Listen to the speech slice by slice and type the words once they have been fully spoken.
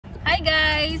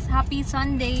guys! Happy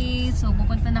Sunday! So,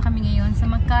 pupunta na kami ngayon sa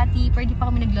Makati. Pwede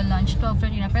pa kami naglo-lunch,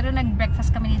 12:30 na. Pero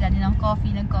nag-breakfast kami ni Daddy ng coffee.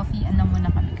 Nag-coffee, alam mo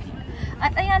na kami kayo.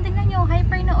 At ayan, tingnan nyo,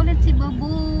 hyper na ulit si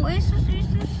Babu. Ay, sus.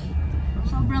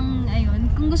 Sobrang, ayun.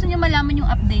 Kung gusto nyo malaman yung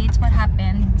updates, what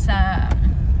happened sa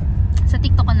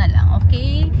TikTok ko na lang,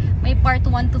 okay? May part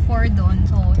 1 to 4 doon.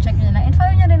 So, check nyo na lang. And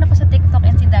follow nyo rin ako sa TikTok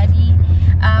and si Daddy.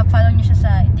 Follow nyo siya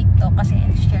sa TikTok kasi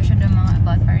share siya doon mga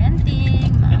about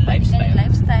parenting, mga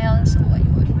lifestyle. So,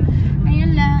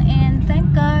 ayun lang. And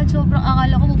thank God, sobrang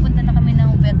akala ko pupunta na kami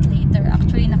ng vet later.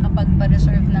 Actually,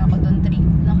 nakapag-reserve na ako doon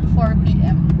ng 4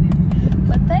 PM.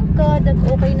 But thank God that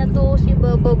okay na to si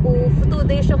Babu. 2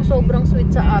 days siyang sobrang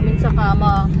sweet sa amin sa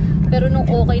kama. Pero nung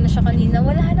okay na siya kanina,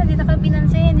 wala na, hindi na kami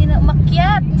pinansin, hindi na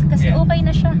umakyat kasi okay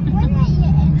na siya.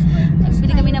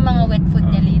 Nagbili kami ng mga wet food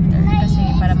niya later kasi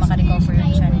para makarecover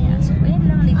yung siya niya. So, ayun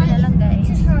lang, libre na lang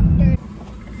guys.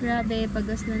 Grabe,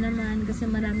 pagas na naman kasi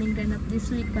maraming ganap this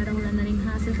week, parang wala na ring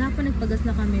hassle. Kapag nagpagas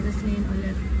na kami, tapos ngayon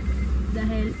ulit.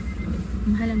 Dahil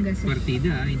mahal ang gas.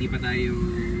 Partida, hindi pa tayo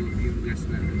yung gas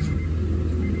na.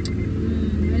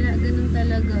 Wala, ganun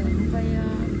talaga. Kaya,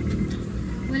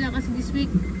 wala kasi this week,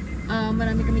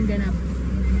 marami kaming ganap.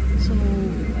 So,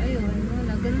 ayun,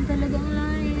 wala. Ganun talaga ang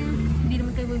life. Hindi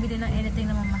naman tayo bumili ng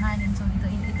anything na mamahalin. So,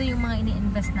 ito yung mga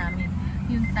ini-invest namin.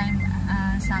 Yung time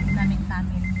sa naming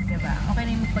family. Diba? Okay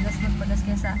na yung magpagas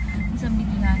kaya sa isang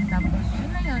bilihan. Tapos,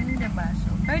 yun na yun, diba?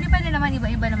 So, pero depende naman,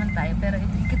 iba-iba naman tayo. Pero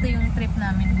ito yung trip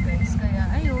namin, guys.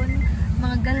 Kaya, ayun,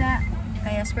 mga gala.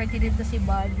 Kaya, swerte dito si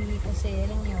Buddy. Kasi,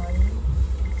 yun yun.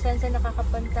 Saan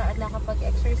nakakapanta at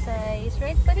nakapag-exercise.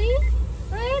 Right, buddy?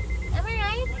 Right? Am I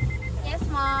right? Yes,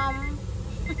 Mom.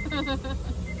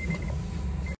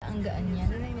 Ang gaan niya.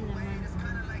 Ano naman naman?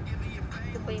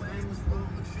 Ito pa yung ano ko.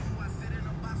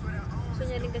 Gusto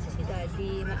niya rin kasi si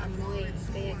Daddy maamoy.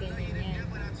 Kaya ganyan yan.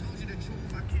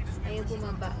 Ayaw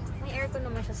bumaba. May aircon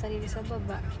naman siya sarili sa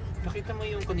baba. Nakita mo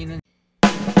yung kanina.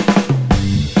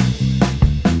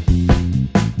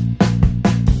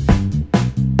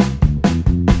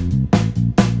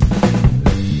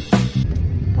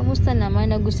 Kamusta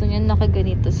naman na gusto niya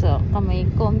nakaganito sa kamay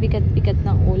ko? Ang bigat-bigat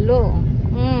ng ulo.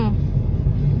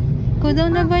 Go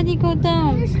down na, Buddy. Go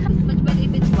down. But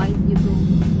if it's wide, you go.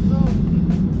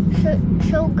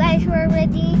 So guys, we're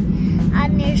already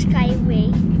near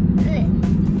Skyway.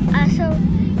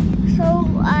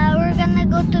 We're gonna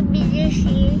go to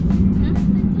BGC.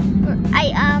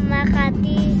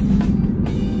 Makati.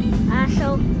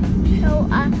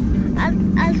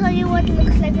 I'll show you what it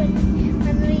looks like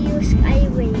when we use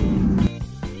Skyway.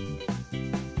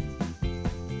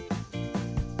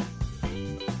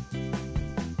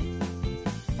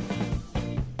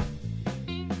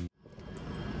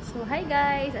 So, hi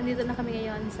guys! Andito na kami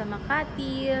ngayon sa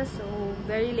Makati. So,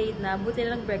 very late na. Buti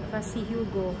na lang breakfast si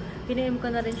Hugo. Pinaim ko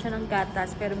na rin siya ng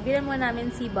gatas. Pero bilang mo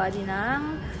namin si Buddy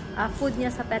ng food niya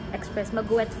sa Pet Express.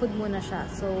 Mag-wet food muna siya.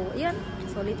 So, ayan.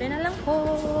 So, later na lang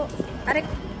po. Arik!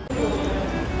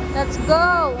 Let's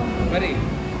go! Buddy!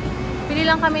 Pili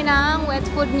lang kami ng wet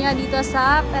food niya dito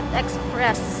sa Pet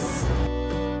Express.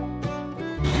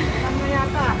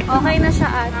 Okay na siya,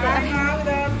 ate.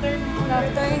 Good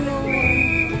afternoon.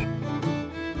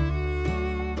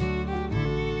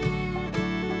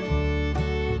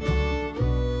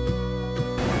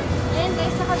 Ayan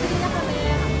guys, nakabili na kami.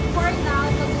 For now,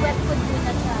 mag-wet food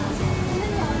muna siya. Ano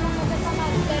mo?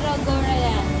 Nakagatamad. Pero go na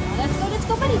yan. Let's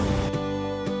go, buddy!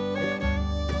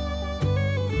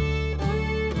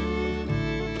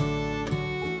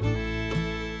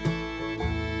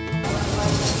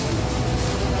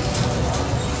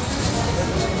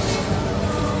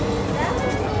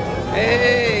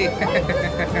 Hey!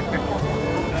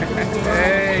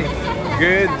 Hey!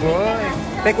 Good boy!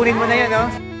 Tay, kunin mo na yan,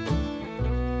 oh!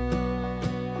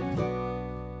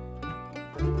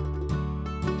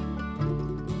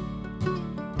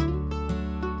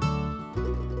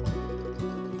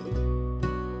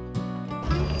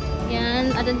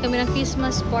 Yan, attend kami ng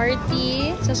Christmas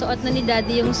party. Sasuot na ni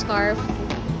Daddy yung scarf.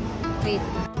 Wait.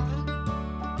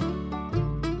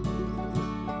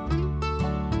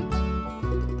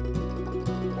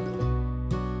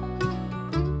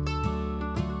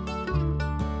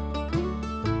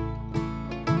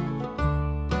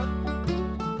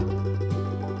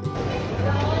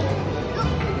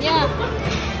 Yeah.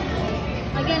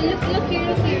 Again, look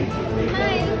here.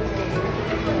 Hi.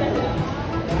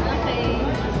 Okay.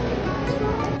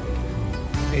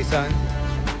 Hey, son.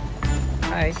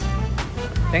 Hi.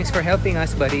 Thanks for helping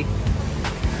us, buddy.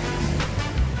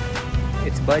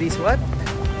 It's Buddy's what?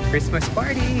 Christmas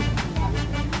party.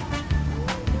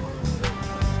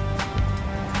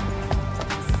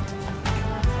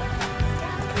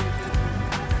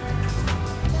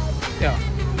 Yeah.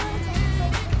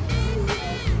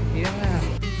 Yeah.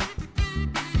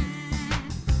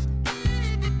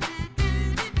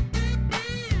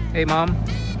 Hey, Mom.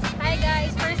 Hi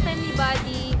guys! First time ni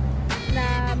Buddy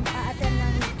na a-attend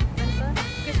ng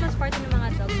Christmas party ng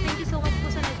mga dogs. Thank you so much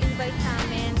po sa nag-invite sa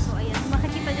amin. So ayan,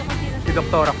 makikita niyo kung sino Si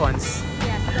Dr. Cons.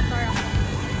 Yeah, si Dr. ako.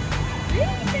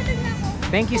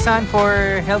 Thank you, son,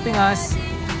 for helping us.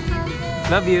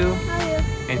 Love you.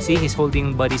 And see, he's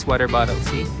holding Buddy's water bottle.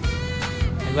 See?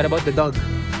 And what about the dog?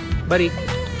 Buddy.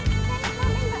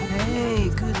 Hey,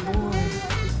 good boy.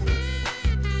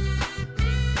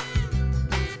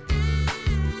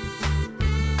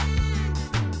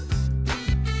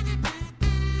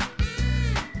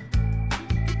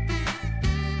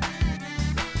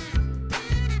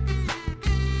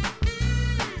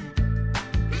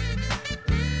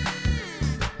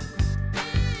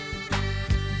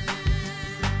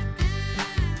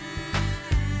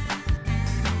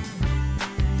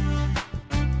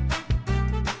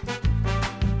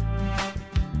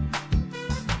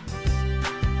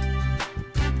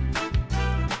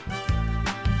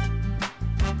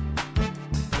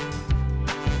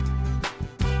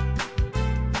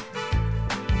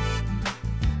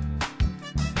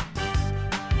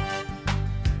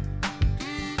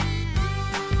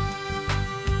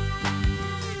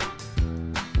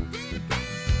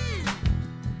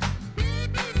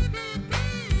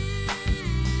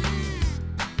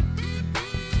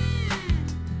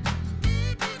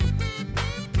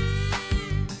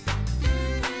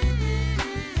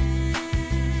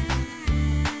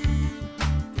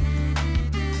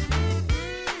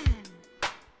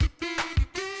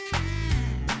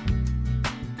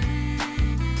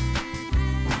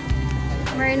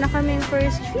 Meron na kaming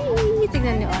first tree.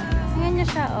 Tignan niyo, oh. Tingnan niyo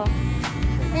siya, oh.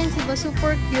 Ayan si Bo,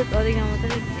 super cute. Oh, tingnan mo.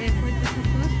 Talag effort sa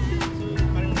first tree.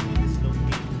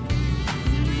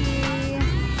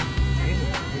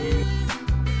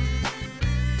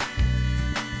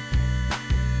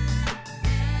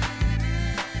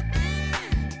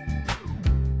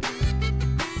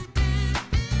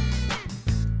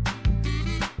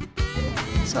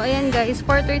 So, ayan guys.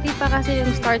 4:30 pa kasi yung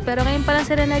start. Pero ngayon pa lang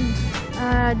sila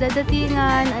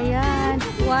dadatingan. Ayan.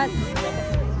 What?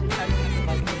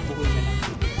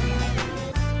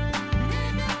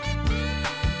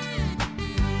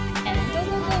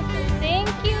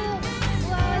 Thank you.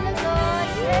 Wow,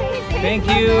 Lord. Thank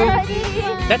you.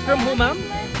 That's from who, Mom?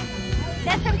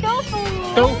 That's from Tofu.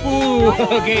 Tofu.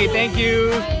 Okay, thank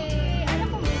you.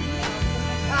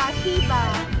 Shiba.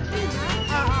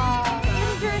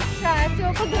 Injured siya. So,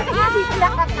 pag dito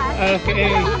nakakas.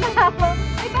 Okay.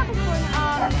 Ay, bakit po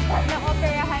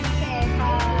na-operahan siya sa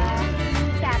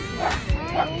chat?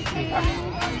 Okay.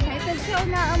 Excited siya.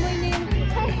 Naamoy niya yung...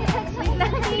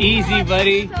 Easy,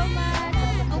 buddy. So much.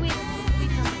 Oh, wait.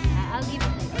 I'll give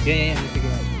it. Yeah. Sige.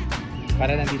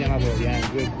 Para lang di na mabo. Yan,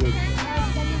 good.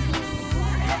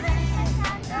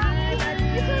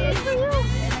 This one is for you.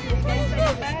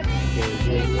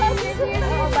 Okay, good.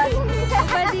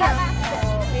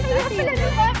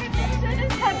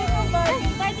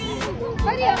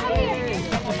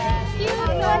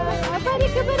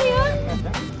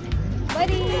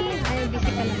 Buddy! Ay,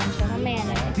 busy pa naman siya. Mamaya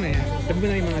na. Sabi mo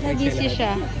na yung mga tricks Busy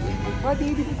siya.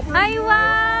 Ay,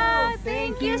 wow!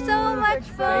 Thank you so much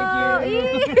po!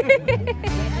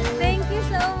 Thank you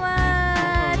so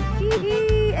much!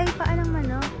 Hihi! Ay, paanong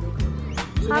manok?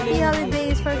 Happy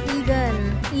holidays for Egon.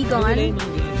 Egon?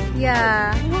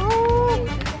 Yeah. Wow!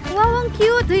 Wow, ang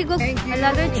cute! Here you go.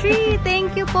 Another tree.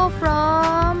 Thank you po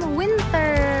from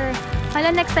Winter. Hala,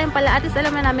 next time pala. At least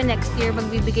alam na namin next year,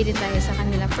 magbibigay din tayo sa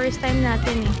kanila. First time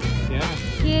natin eh. Yeah.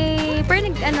 Yay! Pero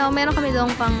meron kami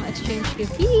doon pang exchange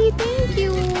gift. Yay! Thank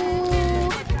you!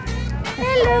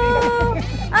 Hello!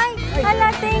 Ay!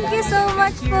 Hala, thank you so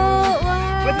much po!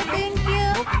 Wow! Thank you!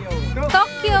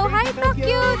 Tokyo! Hi,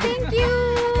 Tokyo! Thank you!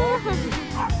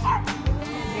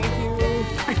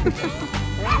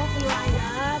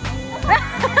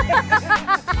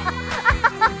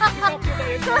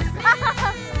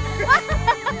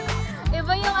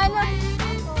 Iba yung ano.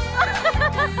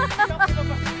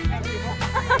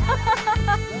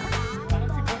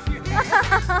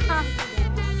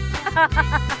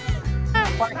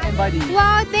 Park and Buddy.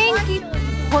 Wow, thank you.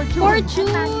 Fortune.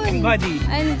 And Buddy.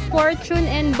 And Fortune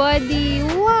and Buddy.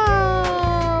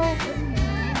 Wow.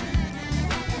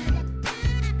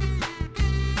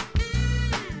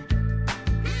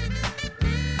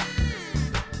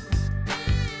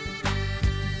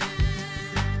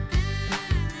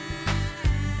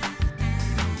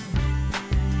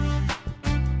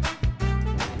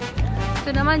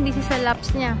 Ito naman, busy sa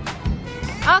laps niya.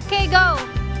 Okay, go!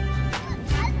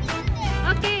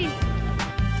 Okay.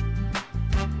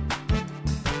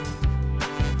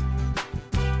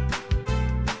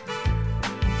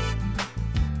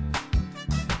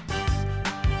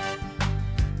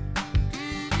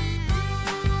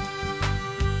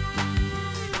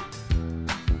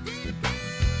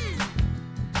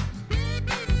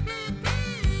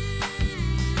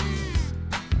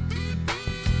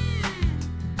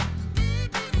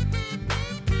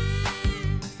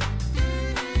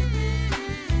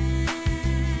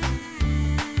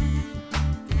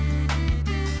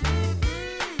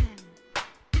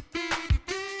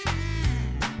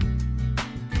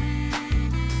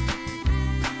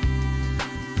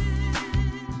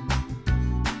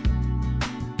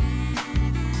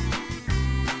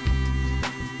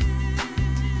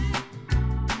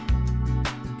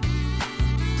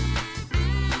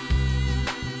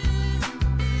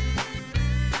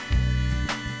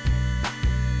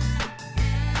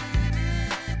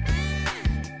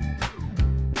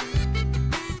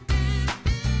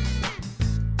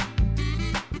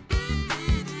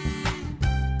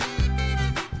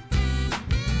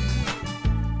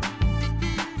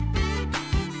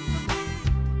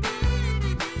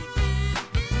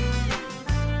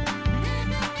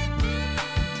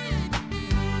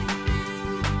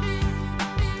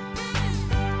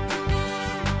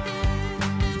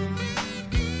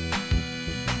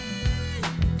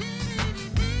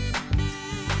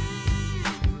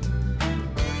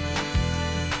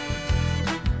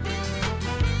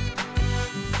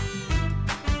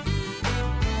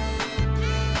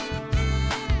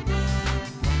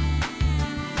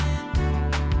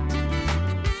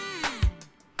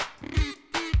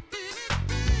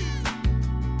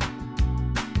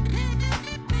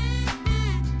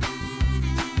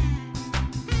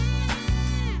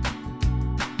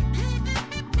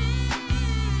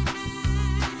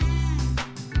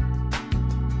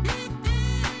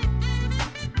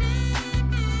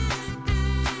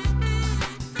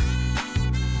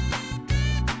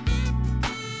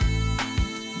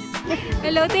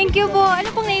 Hello, thank you po.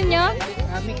 Ano pong name nyo?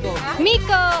 Miko.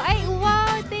 Miko. Ay,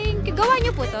 wow, thank you. Gawa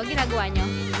nyo po to? Ginagawa nyo?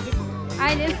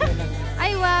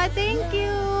 Ay, wow, thank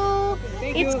you.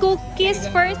 It's Cookies'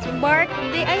 first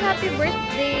birthday. Ay, happy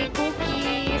birthday,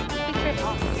 Cookies. Picture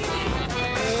off.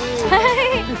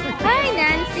 Hi. Hi,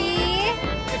 Nancy.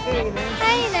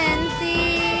 Hi,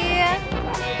 Nancy.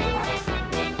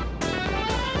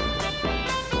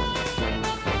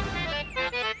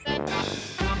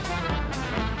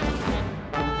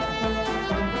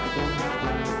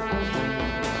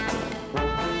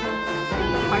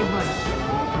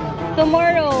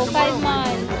 Tomorrow, 5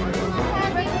 months.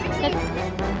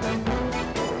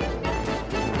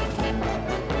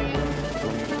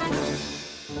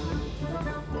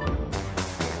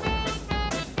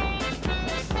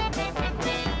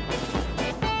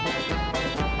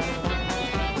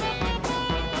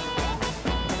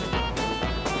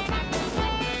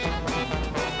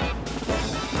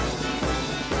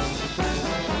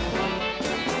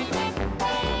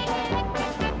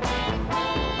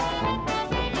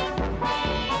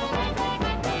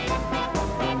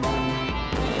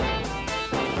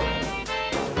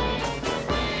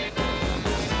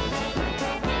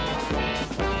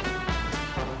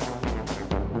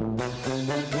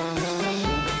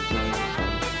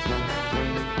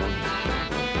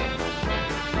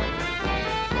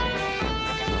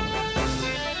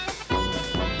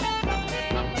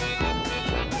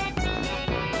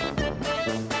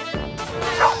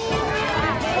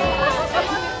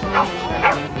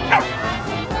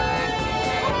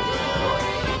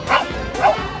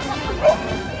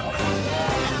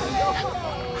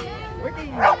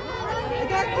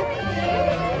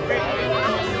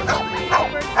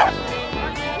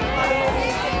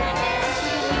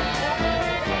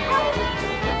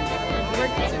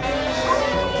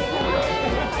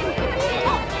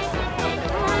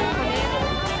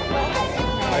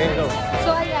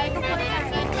 So, ayan, ito po na.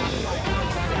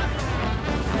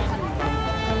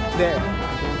 There.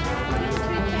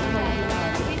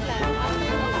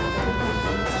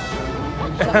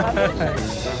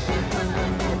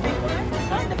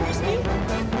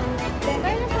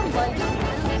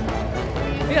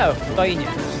 Yeah, toy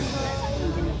niya.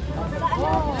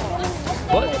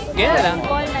 Ball? Ganyan na lang.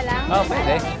 Ball na lang? Oh,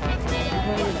 pwede.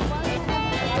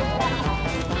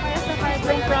 Para sa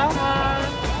carbon flower.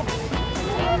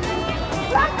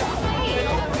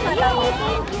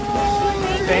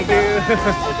 Thank you.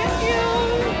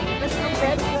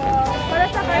 Thank you. Para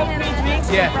sa carbon.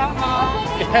 Yeah.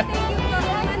 Thank you.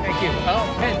 Thank you. Oh,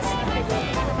 pens.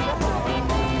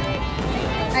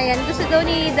 Ayan, gusto daw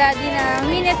ni Daddy ng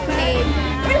Minute Maid.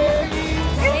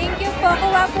 Thank you po.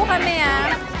 Kuha po kami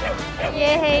ah.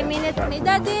 Yehey, Minute Maid.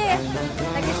 Daddy,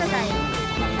 nag-isa tayo.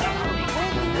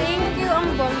 Thank you.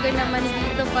 Ang bongga naman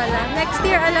dito pala. Next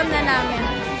year, alam na namin.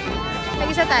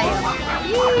 Nag-isa tayo.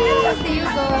 Yee! See you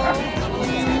go.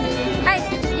 Ay,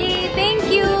 yee! Thank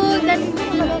you.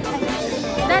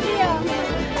 Daddy, ah.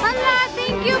 Hala,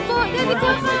 thank you po. Daddy po.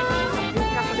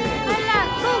 Hala,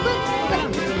 go, go.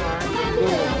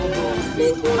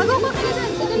 Mag-go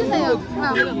tayo.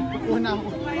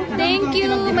 Thank you.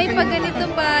 May pagganito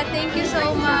pa. Thank you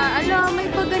so much. Ala, may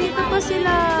pagganito pa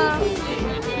sila.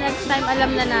 Next time,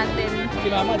 alam na natin.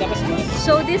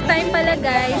 So, this time pala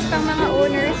guys, pang mga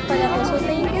owners pala to. So,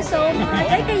 thank you so much.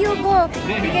 Ay, kay Yugo.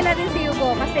 Bigyan natin si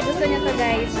Yugo kasi gusto niya to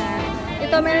guys.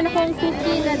 Ito, meron akong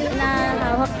cookie na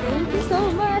hawak. Thank you so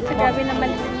much. Grabe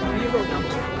naman.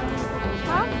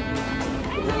 Ha?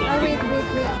 Oh, wait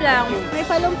lang. May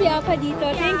palumpia pa dito.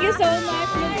 Thank you so much,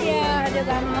 lumpia.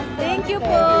 Diba? Thank you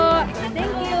po.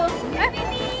 Thank you. Ah,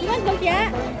 you want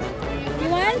lumpia? You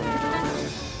want?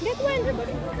 Get one.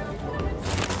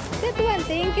 Get one.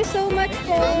 Thank you so much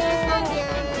po.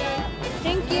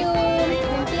 Thank you.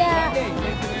 Lumpia.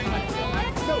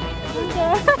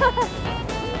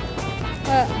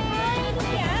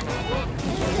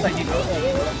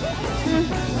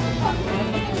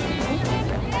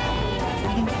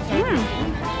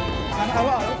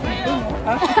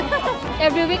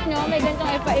 Every week, no? May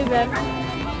ganitong ipa-event.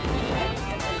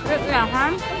 Wait lang, ha?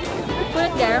 Put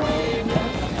it there.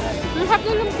 Ang hap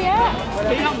ng lumpia.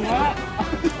 Kaya nga.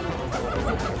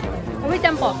 Wait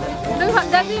lang po.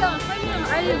 Dati yun.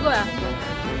 Aligo ah.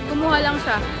 Kumuha lang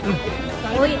siya.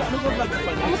 Uy.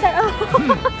 Ang sarap.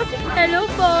 Hello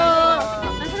po.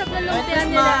 Ang sarap ng lumpia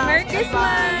nila. Merry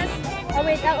Christmas. Oh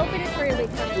wait, I'll open it for you. Wait.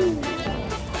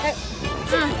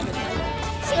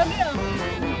 Sabi ah.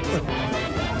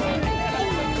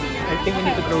 I think we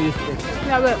need to throw you first.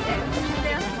 Grabe.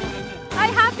 Ay,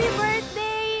 happy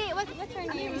birthday! What's her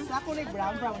name? Ako like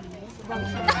brown.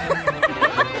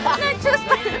 Na-choose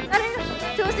pa.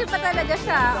 Choosy pa talaga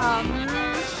siya.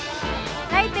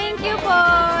 Hi, thank you po.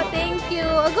 Thank you.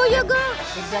 Go, you go.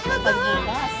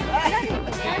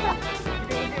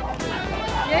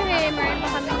 Yay, meron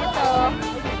pa kami nito.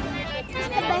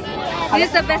 This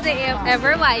is the best day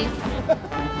ever. Why?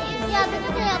 Sabi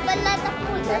ko kaya, balat ang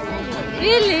puso.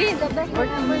 Really? The best day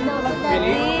ever daw.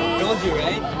 Really? Told you,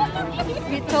 right?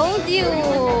 We told you.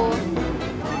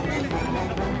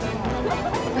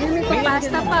 Ay, may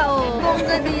pasta pa, oh.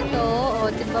 Bongga dito. Oh,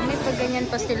 diba? May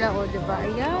pagganyan pa sila, oh, diba?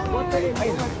 Ayan.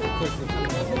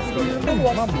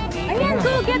 Ayan,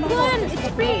 go, get one.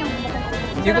 It's free.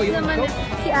 Sarap naman.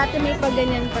 Si ate may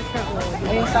pagganyan pa siya, oh.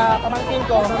 Ayun sa pamangkin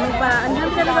ko. Ang dami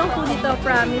talagang food dito.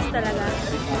 Promise talaga.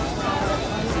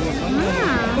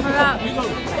 Harap.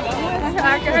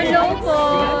 Ate, hello po.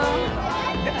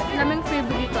 Naming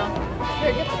freebie dito.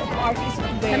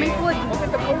 Naming food.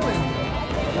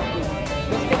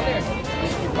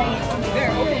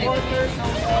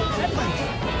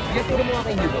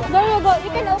 Go, go.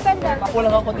 You can open that.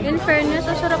 In fairness,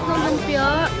 ang sarap ng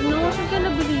lumpia. No, saan ka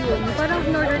nabili yun? Parang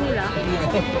in-order nila.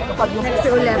 Next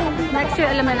year ulit. Next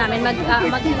year, alam na namin,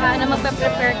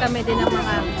 magpe-prepare kami din ng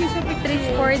mga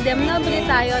treats for them. Nabili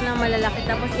tayo ng malalaki,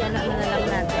 tapos yan na lang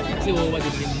natin. Si Wawa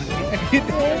din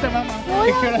Picture mo.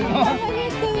 Picture mo.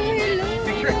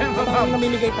 Parang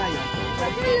namimigay tayo.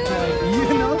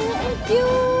 You know?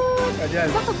 Cute!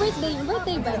 Baka birthday.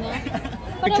 Birthday ba niya?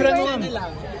 Picture mo lang.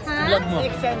 Ha? Vlog mo.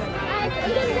 Ay, ang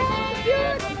ganda!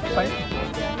 Cute!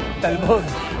 Talbog.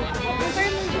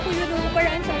 Parang hindi ko yun.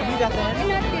 Parang sa Hindi natin.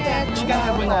 Inatin. Chicken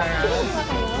carbonara.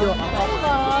 Thank you.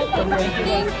 Thank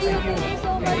you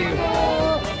so much po.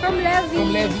 From Levi.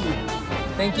 From Levi.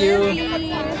 Thank you.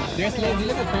 Levi. There's Levi.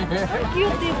 Look at her.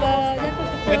 Cute, diba?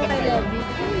 Napapicture kay Levi.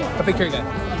 Pa-picture ka.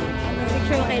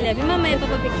 Picture ko kay Levi. Mamaya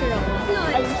papapicture ako.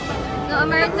 No,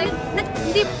 American.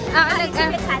 Hindi.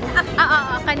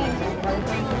 Kanina.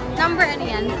 Number ano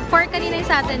yan? 4 kanina yung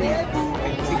sa atin eh.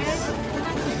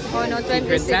 Oh no, 26.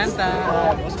 Secret Santa.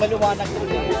 Mas maluwanag ko.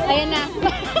 Ayan na.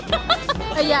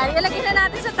 Ayan, ilagay na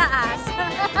natin sa taas.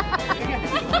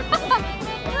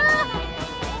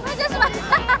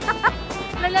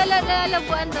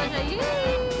 Nalalabuan daw siya.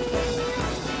 Yay!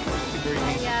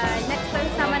 Ayan, next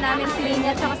time sama namin si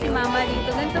Lina at si Mama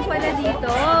dito. Ganito pala dito.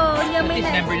 Hindi may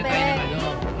na-expect.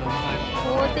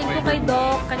 Oh, thank you kay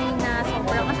Doc kanina.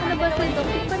 Sobrang kasi nabas kay Doc.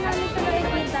 Hindi pa namin ito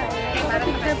nakikita eh. Para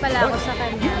picture pala ako sa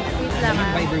kanya. Wait lang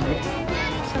ah.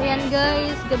 So yan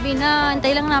guys, gabi na.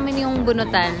 Antay lang namin yung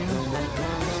bunutan.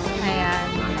 Ayan.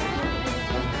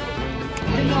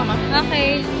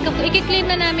 Okay, i-claim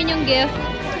na namin yung gift.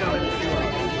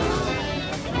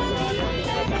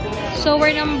 So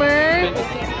we're number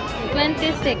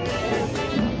 26.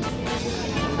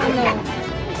 Ano?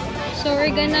 So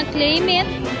we're gonna claim it.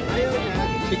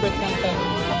 Secret Santa.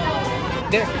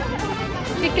 There.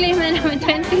 I-claim na naman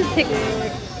 26.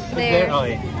 There.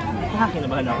 Okay.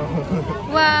 Nakakinabahan ako.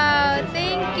 Wow,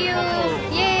 thank you.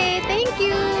 Yay, thank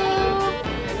you.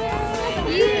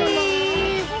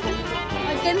 Yay.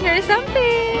 I can hear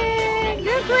something.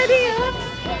 Good, buddy.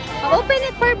 Open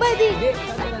it for buddy.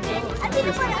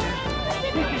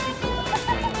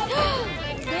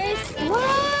 There's,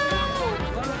 wow.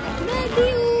 Buddy.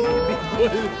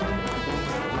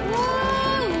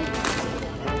 Wow.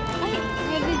 Ay,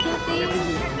 heavy duty.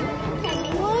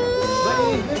 Wow.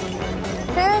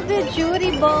 Heavy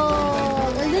duty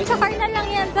ball. Doon sa car na lang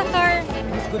yan, sa car.